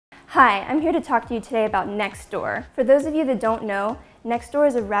Hi, I'm here to talk to you today about Nextdoor. For those of you that don't know, Nextdoor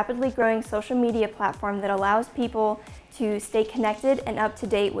is a rapidly growing social media platform that allows people to stay connected and up to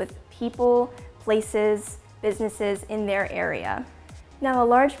date with people, places, businesses in their area. Now, a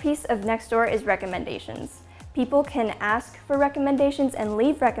large piece of Nextdoor is recommendations. People can ask for recommendations and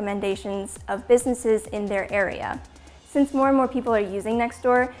leave recommendations of businesses in their area. Since more and more people are using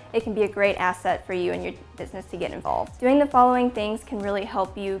Nextdoor, it can be a great asset for you and your business to get involved. Doing the following things can really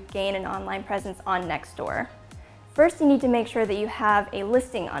help you gain an online presence on Nextdoor. First, you need to make sure that you have a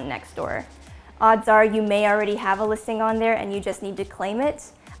listing on Nextdoor. Odds are you may already have a listing on there and you just need to claim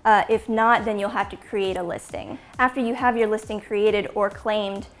it. If not, then you'll have to create a listing. After you have your listing created or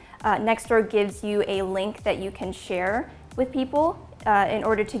claimed, Nextdoor gives you a link that you can share with people in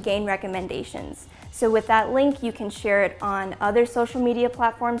order to gain recommendations. So with that link, you can share it on other social media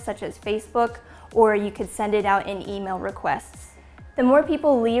platforms such as Facebook, or you could send it out in email requests. The more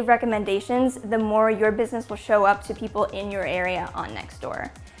people leave recommendations, the more your business will show up to people in your area on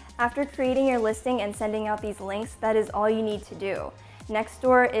Nextdoor. After creating your listing and sending out these links, that is all you need to do.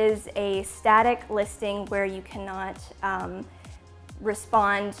 Nextdoor is a static listing where you cannot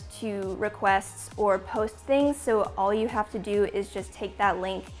respond to requests or post things, so all you have to do is just take that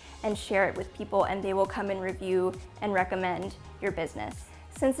link and share it with people, and they will come and review and recommend your business.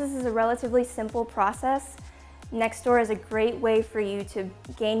 Since this is a relatively simple process, Nextdoor is a great way for you to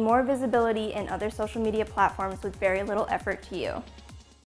gain more visibility in other social media platforms with very little effort to you.